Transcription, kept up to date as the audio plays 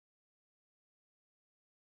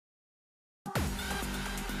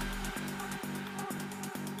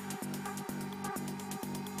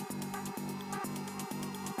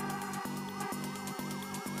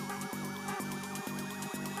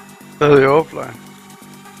Stadig offline.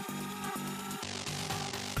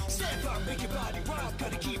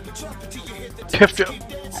 Kæft, jeg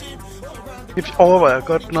overvejer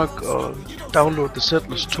godt nok at downloade The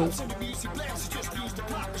Settlers 2.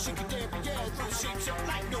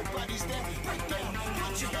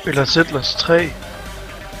 Eller Settlers 3.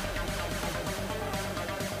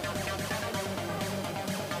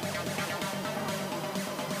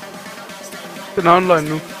 Den er online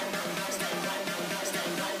nu.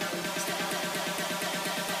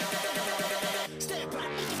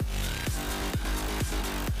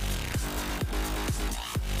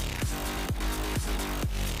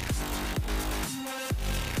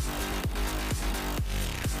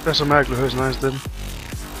 Det er så mærkeligt at høre sin egen stemme.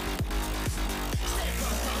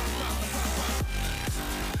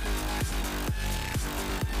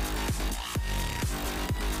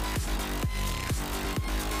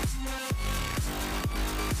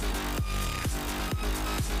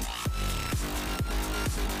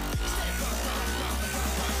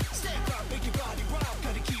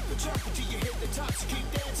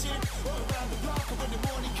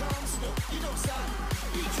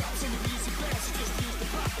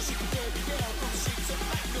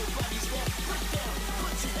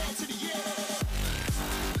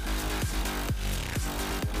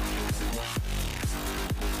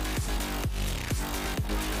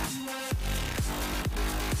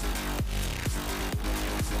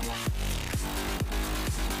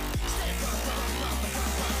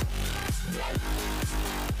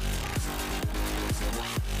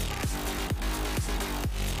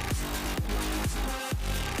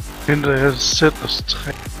 Henter jeg Settlers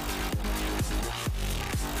 3.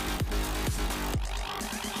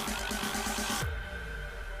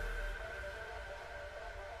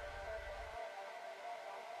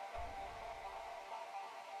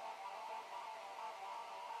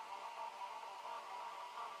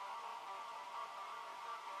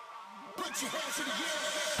 Put your hands in the air.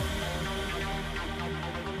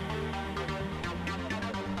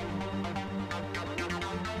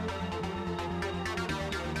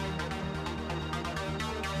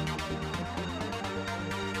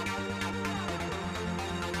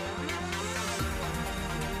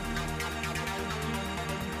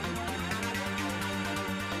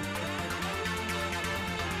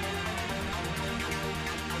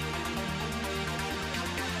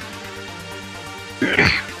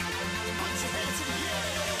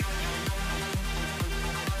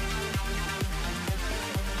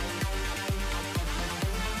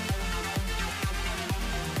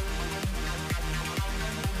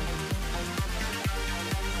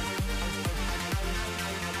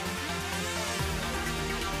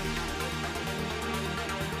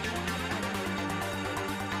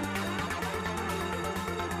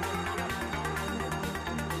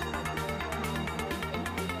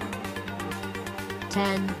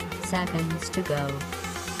 Ten seconds to go.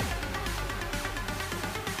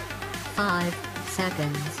 5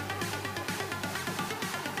 seconds.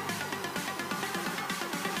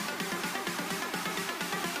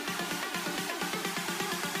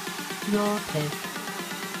 Your pick.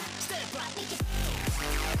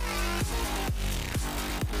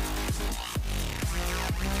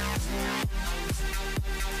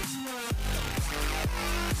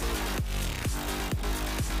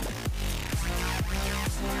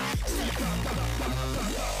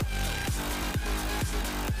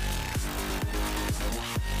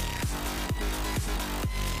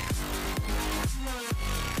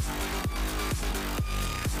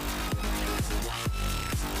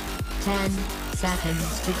 Ten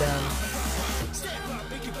seconds to go.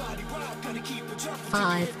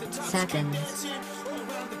 5 seconds.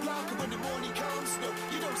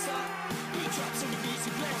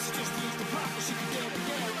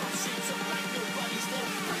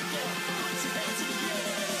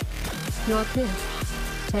 Your pick.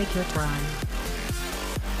 Take your time.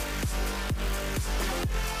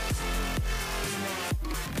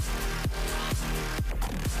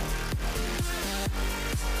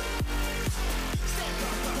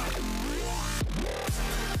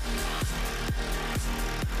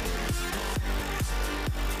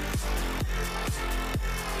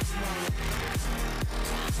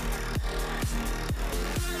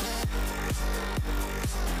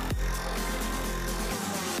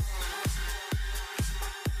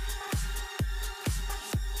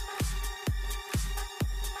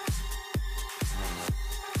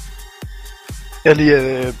 Jeg er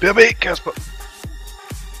lige BRB, Kasper.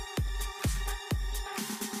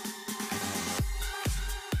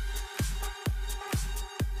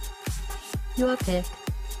 Your pick.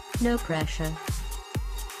 No pressure.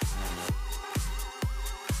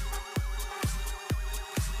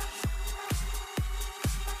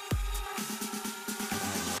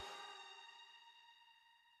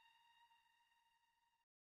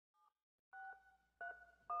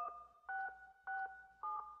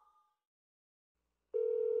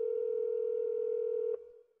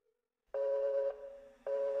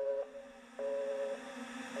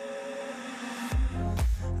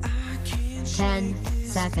 10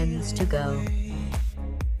 seconds to go.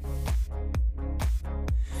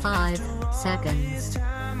 5 seconds.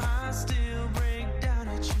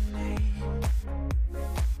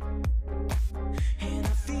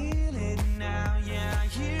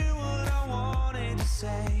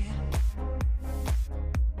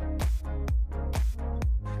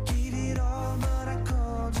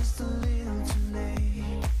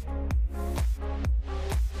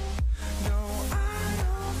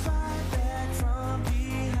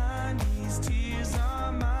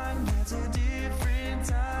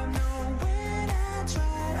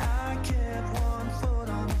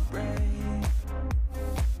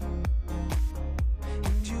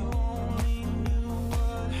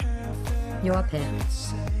 Your pick.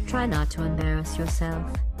 Try not to embarrass yourself.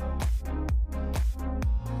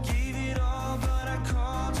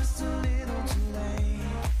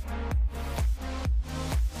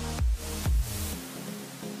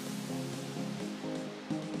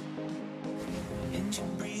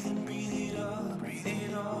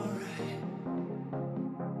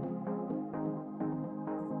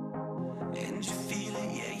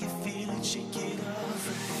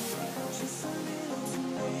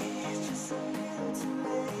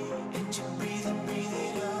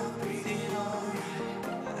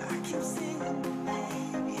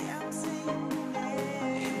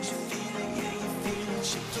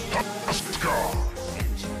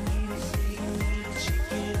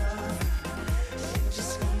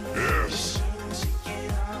 Yes.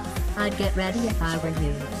 I'd get ready if I were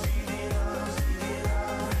you.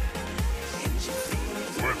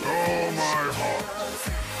 With all my heart.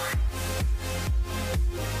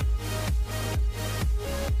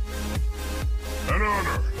 An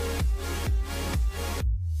honor.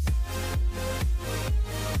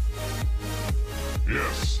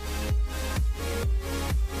 Yes.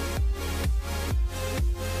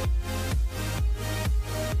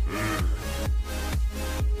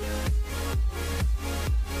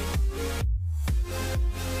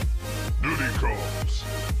 Duty calls.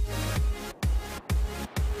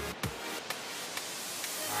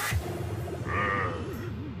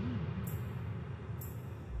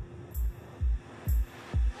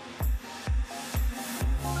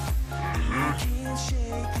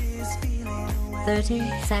 30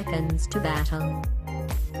 seconds to battle.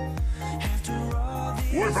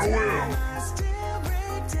 With a will.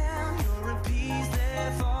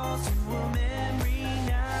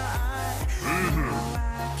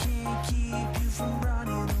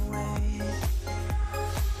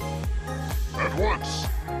 At once.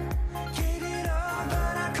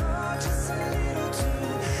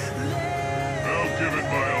 I'll give it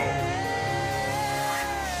my all.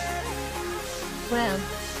 Well,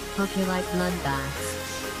 hope you like bloodbaths.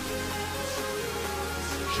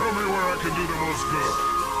 Show me where I can do the most good.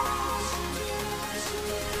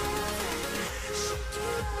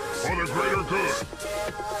 For the greater good.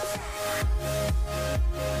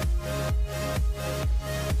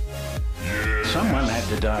 Yeah. Someone had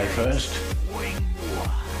to die first.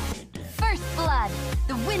 First blood.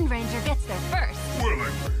 The Wind Ranger gets there first.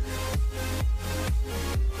 Willingly.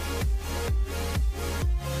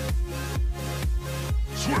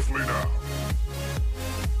 Swiftly now.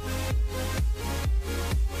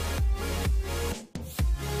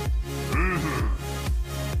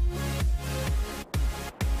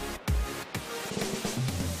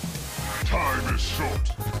 Time is short.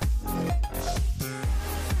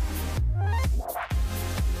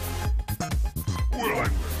 Willingly.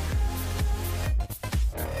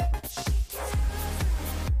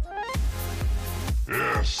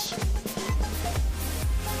 Yes.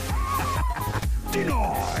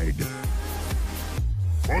 Denied.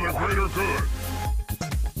 For the greater good.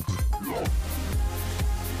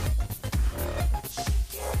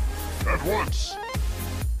 At once.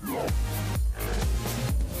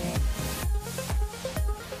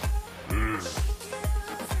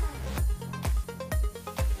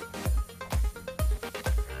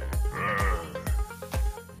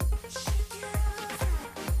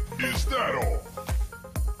 Is that all?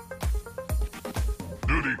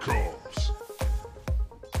 Duty calls.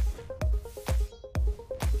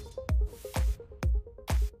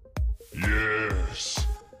 Yes.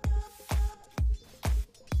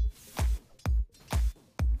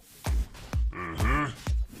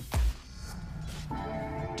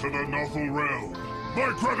 To the Nothal realm, my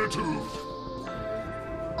gratitude.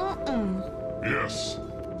 Yes.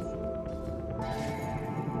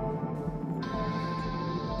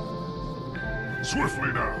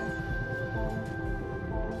 Swiftly now.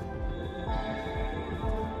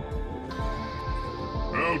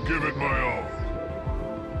 I'll give it my all.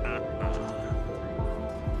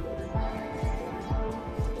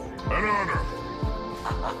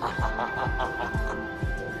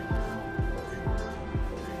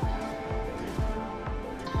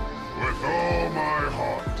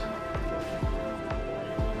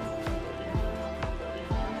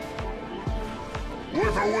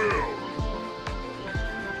 a will!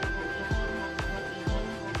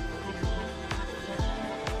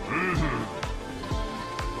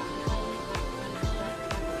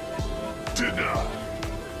 Deny!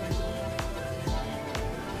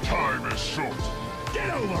 Time is short. Get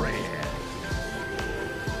over here!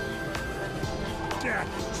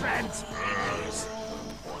 Transfers!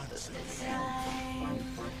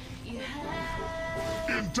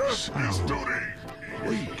 In death is duty!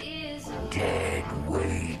 Dead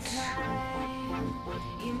weight.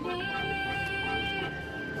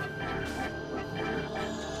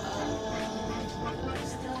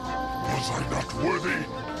 Was I not worthy?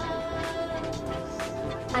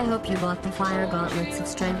 I hope you bought the fire gauntlets of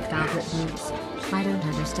strength goblet boots. I don't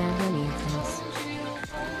understand any of this.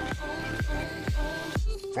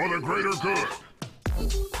 For the greater good!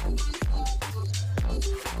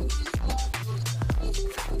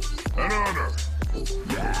 An honor!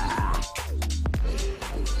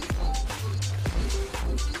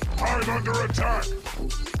 I'm under attack!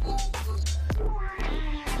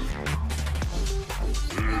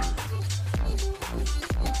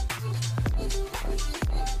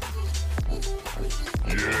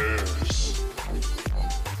 Yes!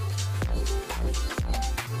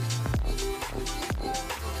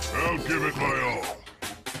 I'll give it my all.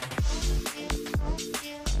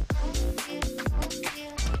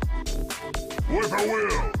 With a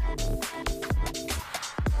will!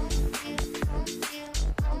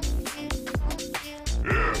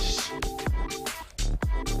 Yes!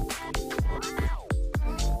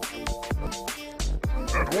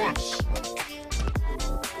 At once!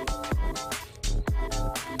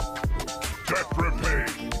 Debt repaid!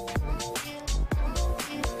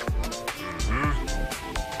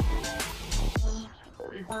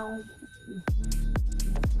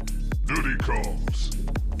 Duty calls.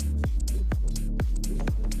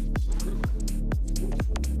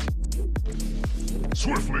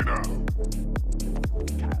 Swiftly now.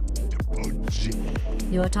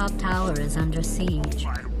 Your top tower is under siege.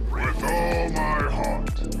 With all my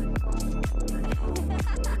heart.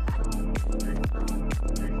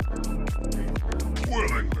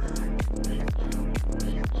 Willingly.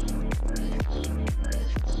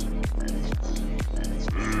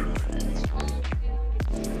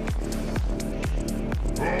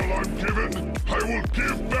 All I'm given, I will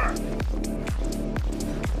give back.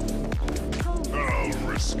 I'll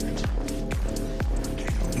risk it.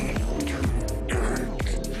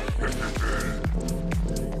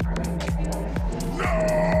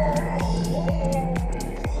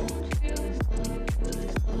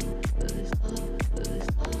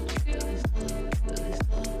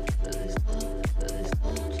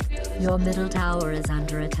 Your middle tower is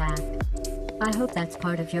under attack. I hope that's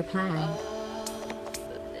part of your plan.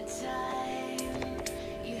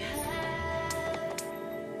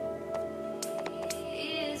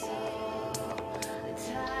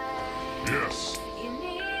 Yes.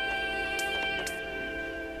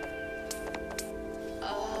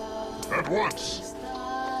 At once.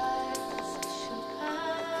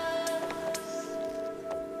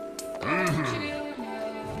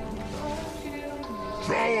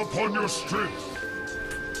 Draw upon your strength.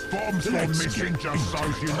 Bombs on mission, just so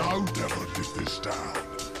you know. Never live this down.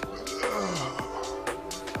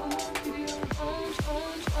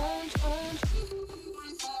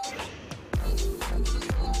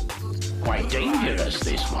 Quite dangerous,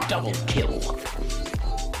 this double kill.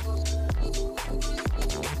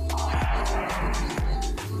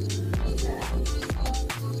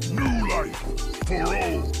 New life for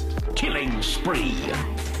old. Killing spree.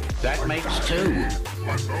 That makes two.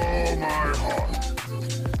 With all my heart.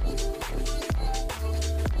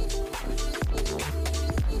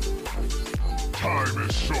 Time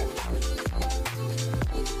is short.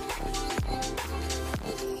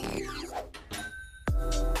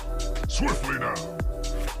 Swiftly now.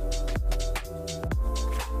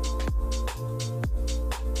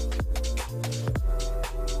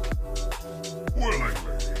 Willingly.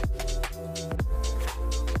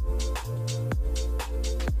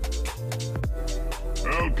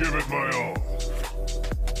 I'll give it my all.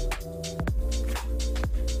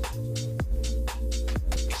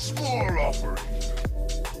 Small offering.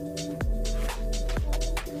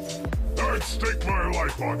 I'd stake my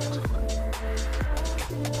life on it.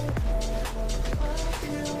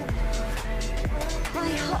 My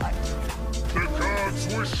heart. The gods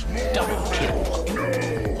wish more. Double kill. No.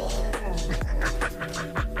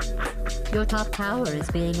 Your top tower is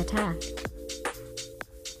being attacked.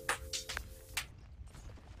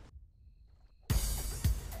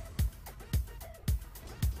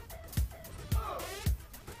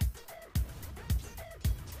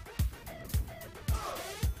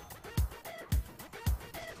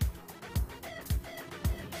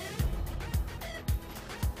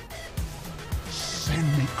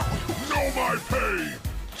 Know my pain!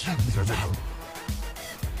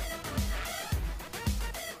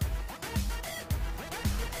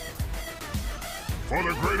 For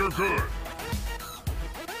the greater good!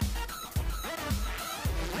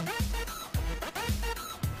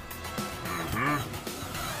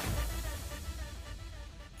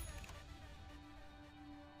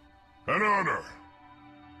 An honor!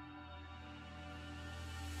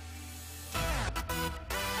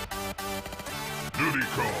 Duty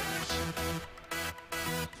calls.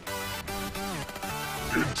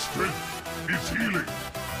 Instant is healing.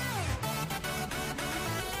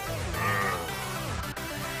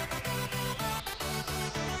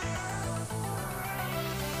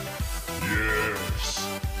 Yes.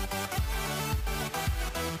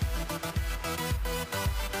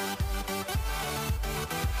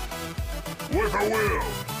 With a will.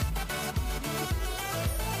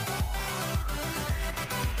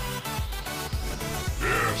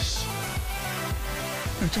 Yes.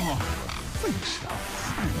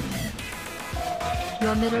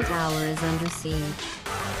 Your middle tower is under siege.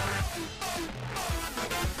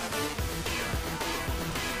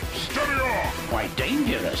 Steady on! Quite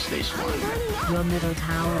dangerous, this one. Your middle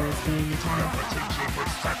tower is being attacked. Repetition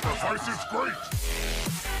with sacrifice is great!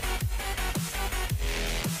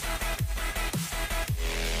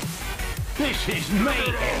 This is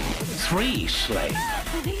mayhem. 3 slain.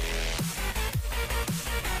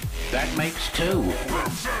 That makes 2.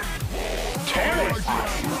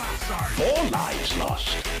 Terrifying. 4 lives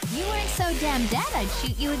lost. You weren't so damn dead, I'd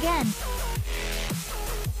shoot you again.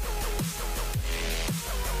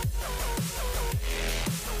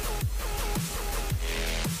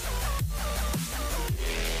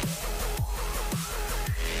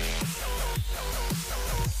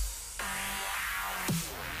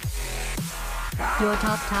 Your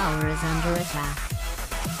top tower is under attack.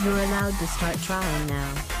 You're allowed to start trying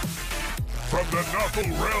now. From the novel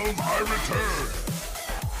realm I return!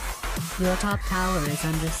 Your top tower is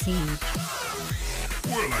under siege.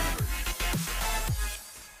 Willingly.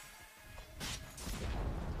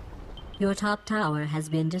 Your top tower has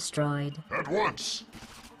been destroyed. At once!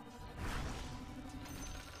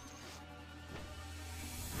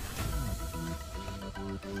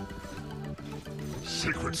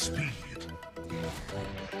 Sacred speed.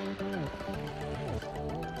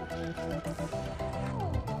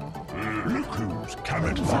 Look who's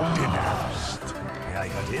coming for dinner. I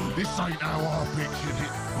got him. This ain't how I pictured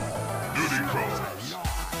it. Duty calls.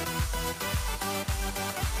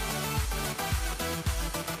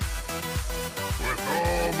 With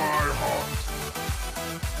all my heart.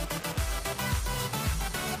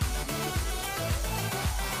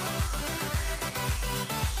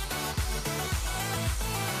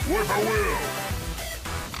 With a will.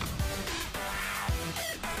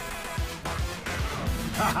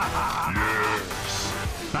 Yes.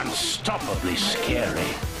 Unstoppably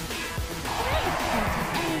scary.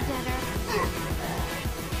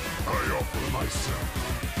 I offer myself.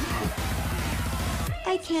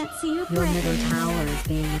 I can't see your Your brain. middle tower is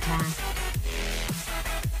being attacked.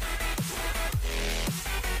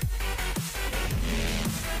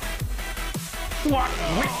 What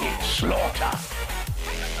wicked slaughter!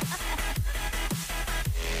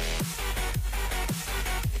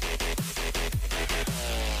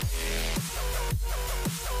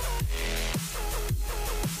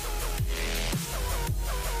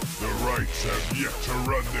 The rights have yet to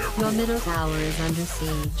run their Your course. middle tower is under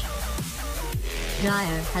siege.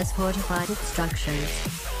 Dire has fortified its structures.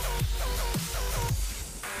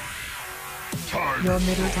 Time Your is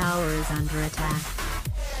middle short. tower is under attack.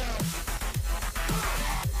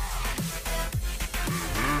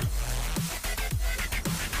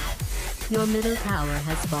 Your middle tower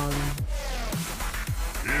has fallen.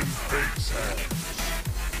 In fate's hands.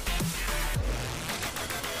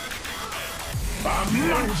 A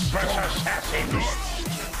monstrous assassin!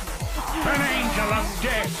 An angel of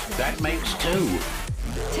death! That makes 2. 2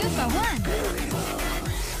 for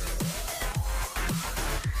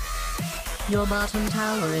 1. Your bottom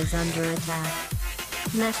tower is under attack.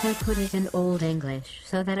 Let me put it in Old English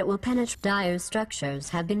so that it will penetrate. Dire's structures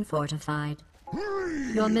have been fortified.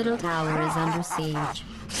 Your middle tower is under siege.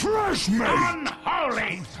 Fresh meat!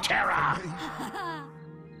 Unholy terror!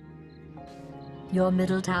 Your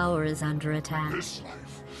middle tower is under attack. This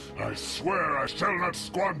life, I swear I shall not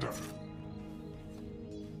squander.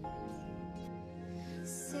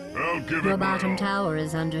 I'll give Your it my bottom all. tower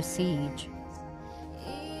is under siege.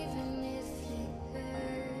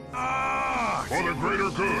 For the greater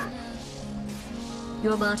good.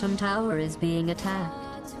 Your bottom tower is being attacked.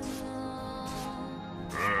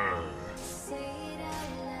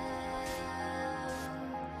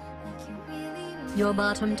 Your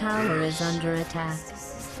bottom tower is under attack.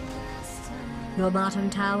 Your bottom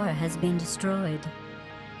tower has been destroyed.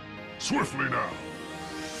 Swiftly now.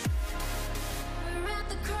 We're at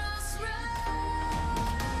the crossroads,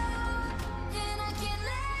 and I can't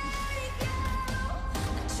let it go.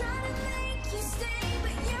 I try to make you stay,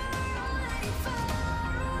 but you're already far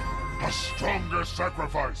away. A stronger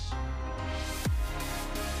sacrifice.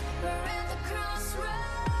 We're at the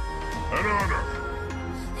crossroads, An honor.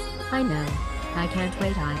 I know. I can't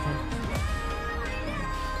wait either.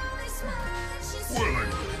 this much is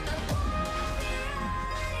Willing.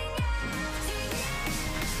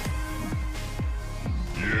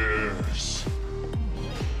 Yes.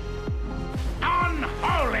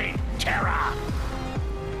 Unholy terror!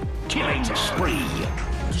 Killing spree!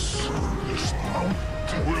 This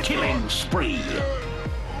mountain will Killing spree!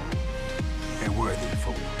 A worthy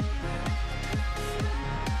fool.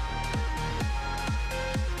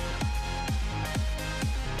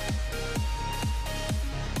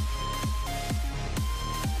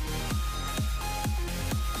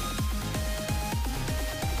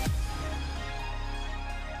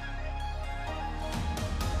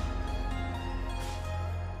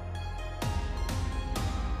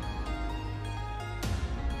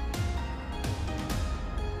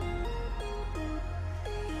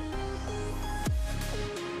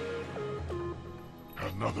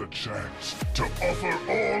 another chance to offer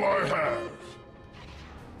all I have.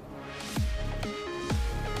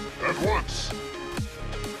 At once.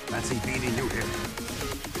 Fancy being new here.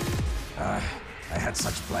 I had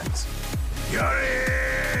such plans.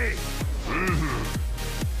 Yuri!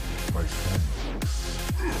 My friend,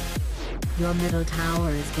 Your middle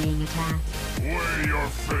tower is being attacked. weigh your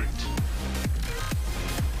fate.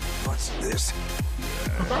 What's this?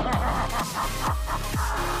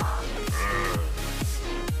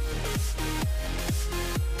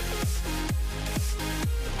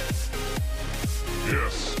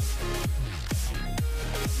 Yes.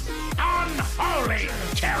 Unholy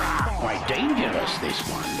terror! Quite dangerous, this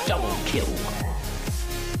one. Double kill.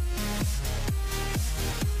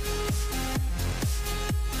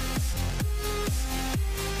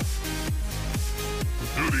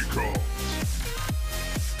 Duty calls.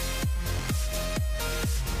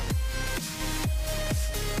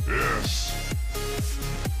 Yes.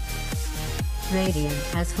 Radiant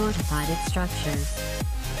has fortified its structures.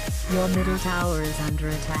 Your middle tower is under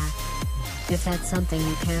attack. If that's something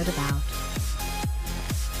you cared about.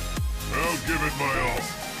 I'll give it my all.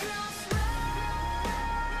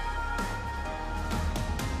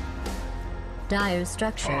 Dire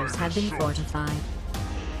structures have been fortified.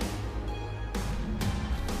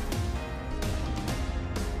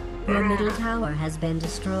 Your middle tower has been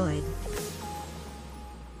destroyed.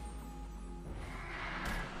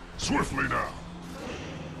 Swiftly now.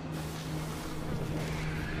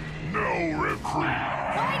 No reprieve.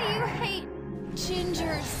 Why do you hate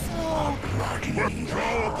Ginger so?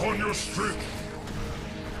 Withdraw upon your strength.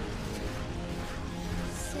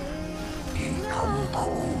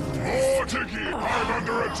 Oh, Tiki, I'm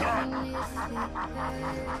under attack.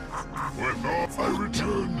 With all, I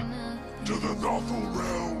return to the Nothel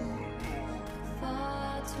realm.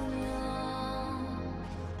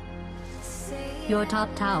 Your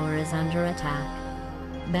top tower is under attack.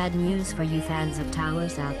 Bad news for you fans of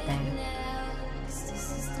towers out there.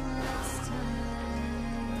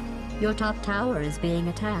 Your top tower is being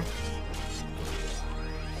attacked.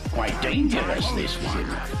 Quite dangerous, this one.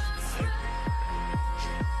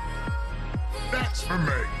 That's for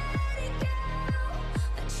me.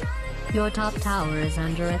 Your top tower is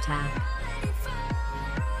under attack.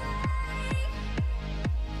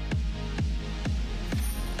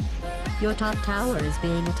 Your top tower is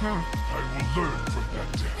being attacked. I will learn from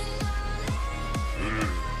that death.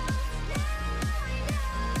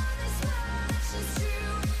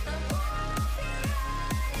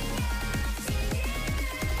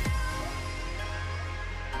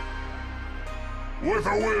 With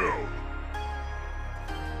a will.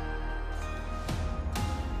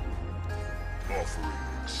 Offering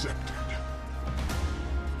accepted.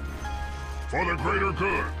 For the greater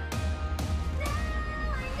good.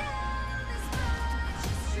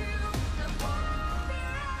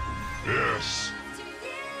 Yes.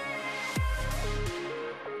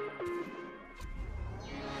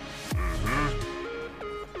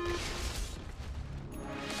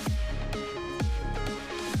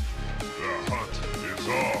 The hunt is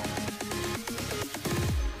on.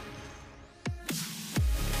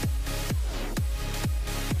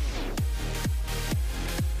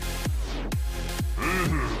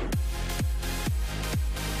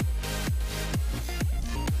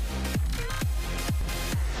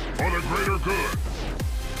 For the greater good.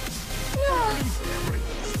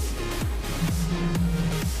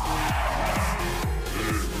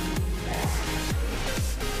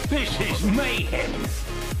 This is mayhem.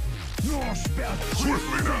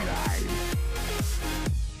 Swiftly now.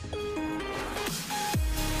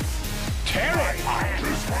 Terrifying.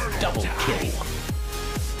 Tis my lord. Double kill.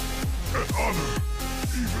 An honor,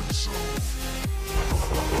 even so.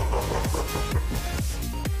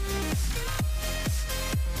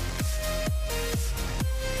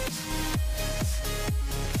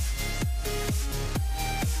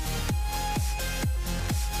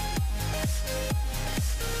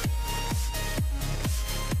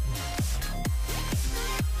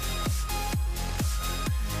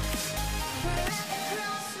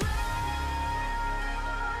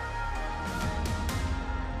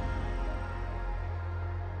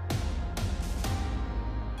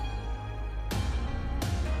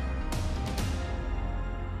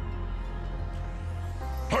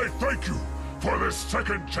 I thank you for this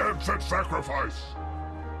second chance at sacrifice.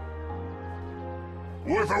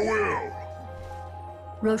 With a will.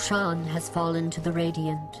 Roshan has fallen to the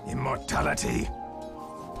Radiant. Immortality.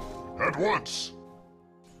 At once.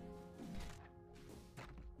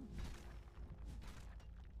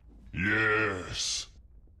 Yes.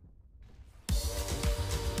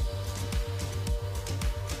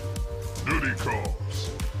 Duty calls.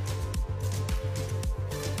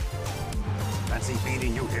 Fancy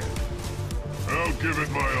beating you here. I'll give it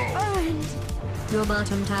my all. Earned. Your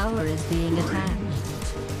bottom tower is being attacked.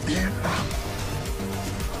 Pain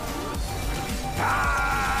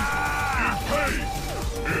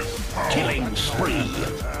is power. Killing spree.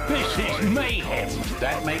 This is mayhem.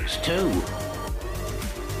 That makes two.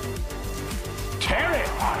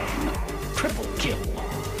 Terrifying. Triple kill.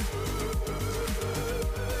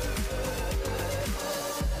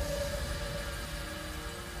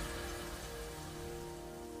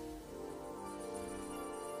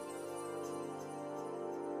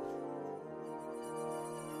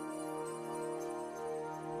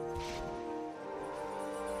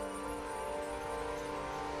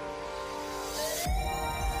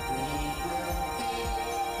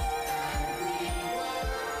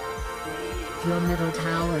 Your middle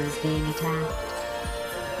tower is being attacked.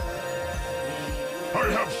 I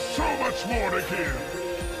have so much more to give.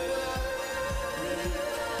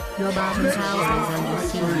 Your bottom tower is under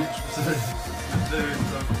siege.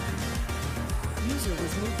 User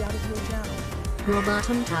was moved out of your channel. Your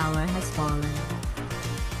bottom tower has fallen.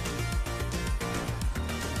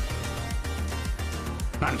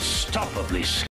 Unstoppably